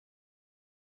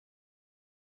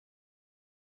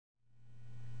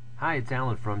Hi, it's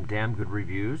Alan from Damn Good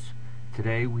Reviews.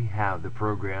 Today we have the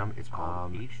program. It's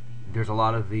called HD. There's a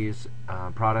lot of these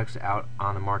products out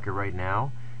on the market right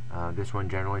now. This one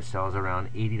generally sells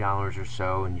around $80 or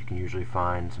so, and you can usually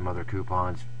find some other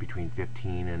coupons between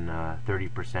 15 and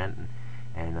 30%,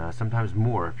 and sometimes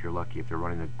more if you're lucky, if they're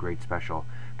running a great special.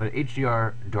 But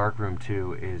HDR Darkroom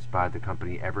 2 is by the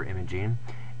company EverImaging,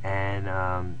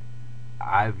 and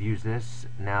I've used this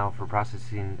now for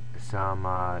processing some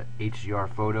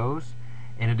HDR photos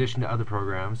in addition to other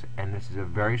programs, and this is a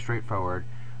very straightforward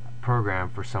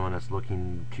program for someone that's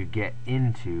looking to get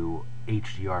into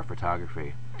HDR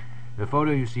photography. The photo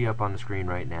you see up on the screen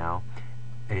right now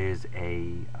is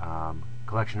a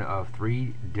collection of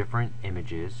 3 different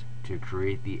images to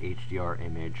create the HDR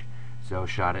image, so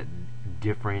shot at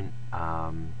different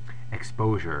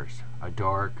exposures, a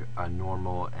dark, a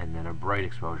normal, and then a bright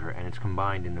exposure, and it's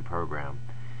combined in the program.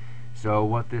 So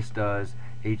what this does,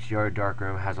 HDR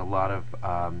Darkroom has a lot of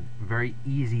very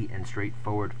easy and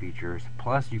straightforward features,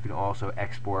 plus you can also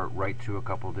export right to a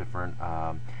couple different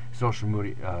social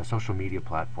media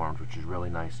platforms, which is really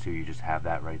nice too. You just have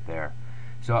that right there.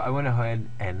 So I went ahead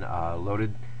and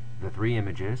loaded the 3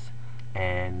 images,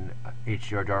 and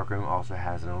HDR Darkroom also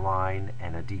has an align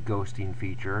and a deghosting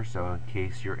feature, so in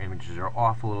case your images are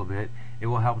off a little bit, it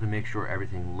will help to make sure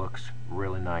everything looks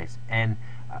really nice. And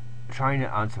trying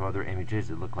it on some other images,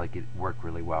 it looked like it worked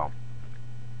really well.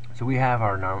 So we have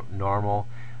our normal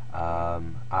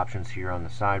options here on the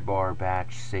sidebar: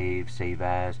 batch, save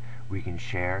as. We can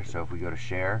share, so if we go to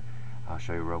share, I'll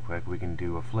show you real quick, we can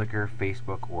do a Flickr,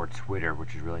 Facebook, or Twitter,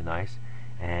 which is really nice.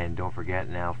 And don't forget,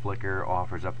 now Flickr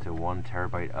offers up to 1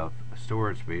 terabyte of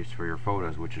storage space for your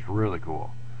photos, which is really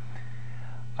cool.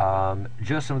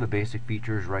 Just some of the basic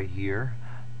features right here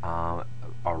are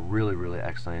really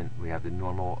excellent. We have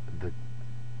the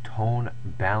tone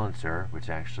balancer, which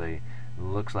actually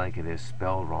looks like it is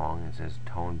spelled wrong. It says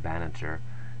tone balancer,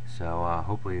 so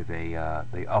hopefully they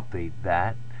update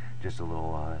that. Just a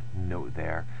little note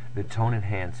there. The tone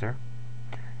enhancer,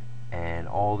 and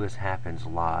all this happens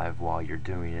live while you're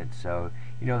doing it. So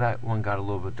you know that one got a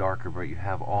little bit darker, but you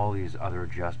have all these other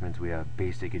adjustments. We have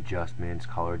basic adjustments,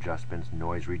 color adjustments,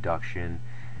 noise reduction,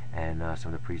 and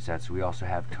some of the presets. We also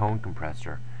have tone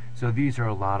compressor. So these are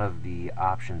a lot of the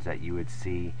options that you would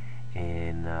see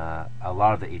in a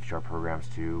lot of the HDR programs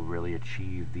to really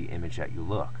achieve the image that you're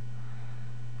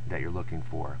looking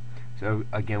for. So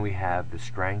again, we have the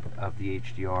strength of the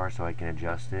HDR, so I can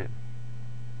adjust it.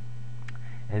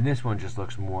 And this one just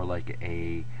looks more like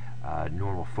a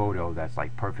normal photo that's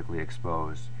like perfectly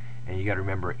exposed. And you got to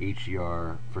remember,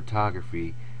 HDR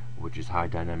photography, which is high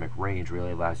dynamic range,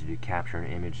 really allows you to capture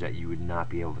an image that you would not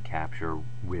be able to capture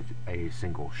with a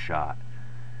single shot.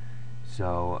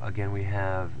 So again, we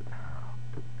have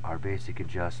our basic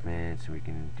adjustments, and we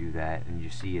can do that, and you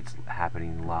see it's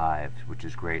happening live, which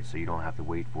is great, so you don't have to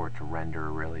wait for it to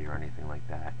render really or anything like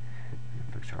that. We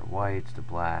can fix our whites, the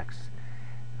blacks.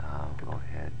 Go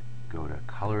ahead, go to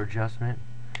color adjustment.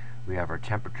 We have our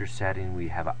temperature setting. We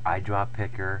have an eyedrop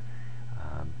picker,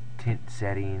 tint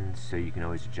settings, so you can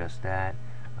always adjust that,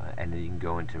 and then you can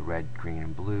go into red, green,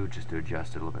 and blue just to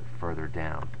adjust it a little bit further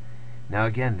down. Now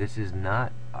again, this is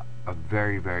not a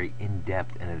very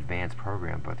in-depth and advanced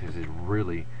program, but this is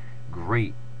really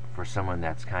great for someone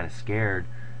that's kind of scared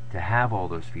to have all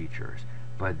those features,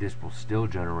 but this will still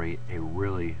generate a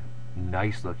really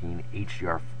nice looking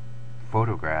HDR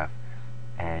photograph.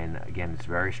 And again, it's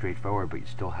very straightforward, but you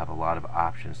still have a lot of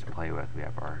options to play with. We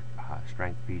have our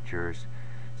strength features.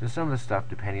 So some of the stuff,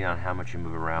 depending on how much you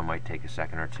move around, might take a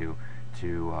second or two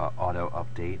to auto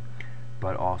update.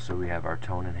 But also we have our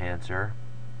tone enhancer.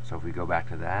 So if we go back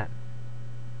to that,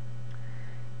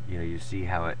 you see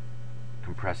how it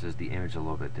compresses the image a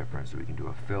little bit different. So we can do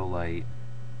a fill light,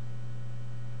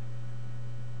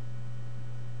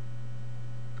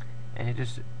 and it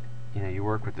just you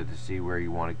work with it to see where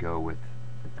you want to go with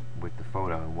the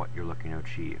photo and what you're looking to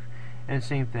achieve. And the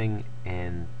same thing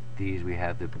in these, we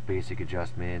have the basic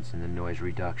adjustments and the noise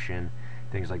reduction,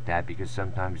 things like that, because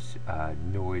sometimes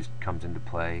noise comes into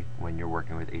play when you're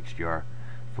working with HDR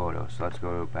photos. So let's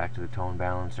go back to the tone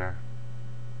balancer,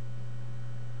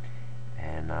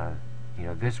 and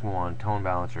this one, tone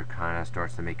balancer, kind of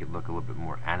starts to make it look a little bit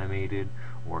more animated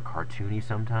or cartoony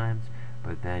sometimes,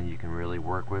 but then you can really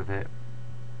work with it.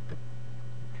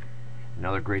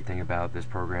 Another great thing about this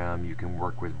program, you can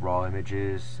work with raw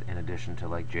images in addition to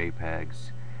like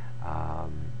JPEGs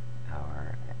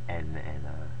and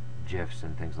GIFs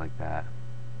and things like that.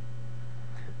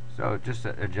 So just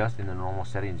adjusting the normal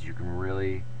settings,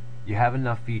 you have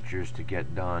enough features to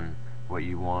get done what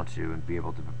you want to and be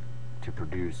able to to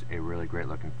produce a really great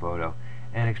looking photo.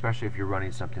 And especially if you're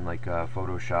running something like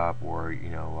Photoshop or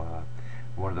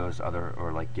one of those other,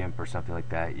 or like GIMP or something like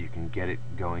that, you can get it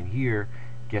going here,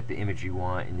 get the image you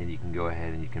want, and then you can go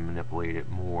ahead and you can manipulate it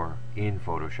more in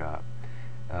Photoshop.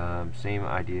 Same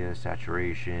idea,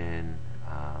 saturation,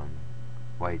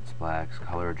 whites, blacks,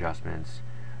 color adjustments,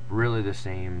 really the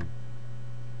same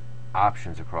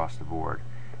options across the board.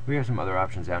 We have some other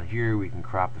options down here. We can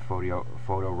crop the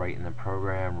photo right in the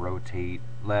program, rotate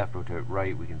left, rotate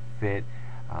right, we can fit.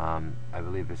 I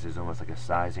believe this is almost like a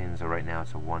sizing, so right now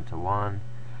it's a 1-to-1.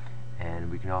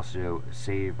 And we can also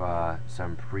save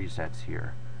some presets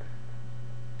here.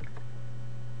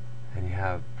 And you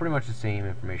have pretty much the same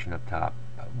information up top.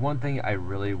 One thing I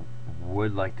really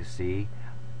would like to see,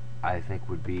 I think,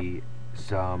 would be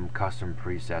some custom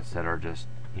presets that are just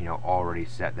already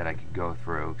set that I could go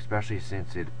through, especially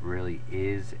since it really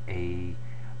is a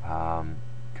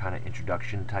kind of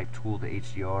introduction type tool to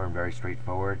HDR and very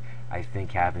straightforward. I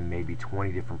think having maybe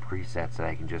 20 different presets that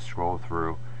I can just scroll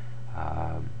through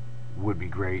would be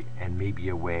great, and maybe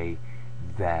a way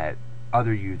that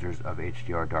other users of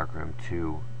HDR Darkroom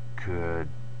 2 could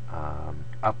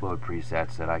upload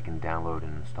presets that I can download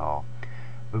and install.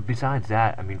 But besides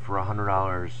that, I mean, for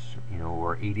 $100,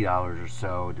 or $80 or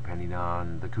so, depending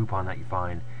on the coupon that you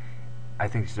find, I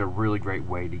think this is a really great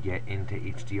way to get into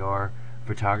HDR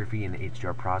photography and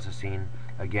HDR processing.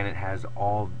 Again, it has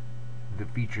all the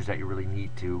features that you really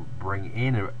need to bring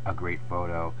in a great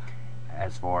photo,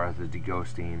 as far as the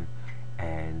deghosting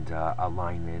and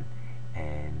alignment,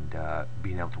 and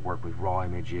being able to work with raw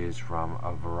images from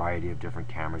a variety of different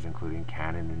cameras, including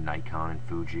Canon and Nikon and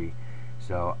Fuji.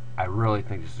 So I really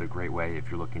think this is a great way if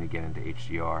you're looking to get into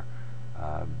HDR.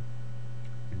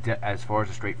 As far as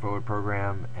a straightforward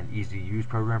program and easy to use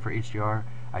program for HDR,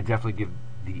 I definitely give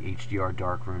the HDR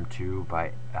Darkroom 2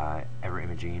 by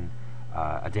EverImaging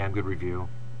a damn good review.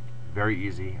 Very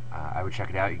easy. I would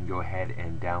check it out. You can go ahead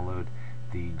and download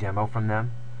the demo from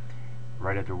them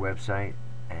right at their website,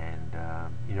 and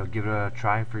give it a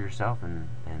try for yourself and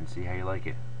see how you like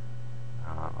it.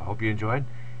 I hope you enjoyed,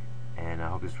 and I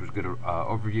hope this was a good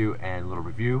overview and a little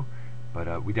review,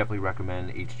 but we definitely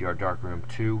recommend HDR Darkroom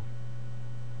 2.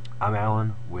 I'm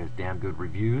Alan with Damn Good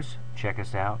Reviews. Check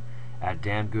us out at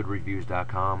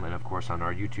damngoodreviews.com, and of course on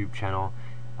our YouTube channel,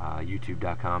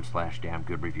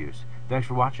 youtube.com/damngoodreviews. Thanks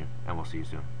for watching, and we'll see you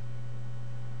soon.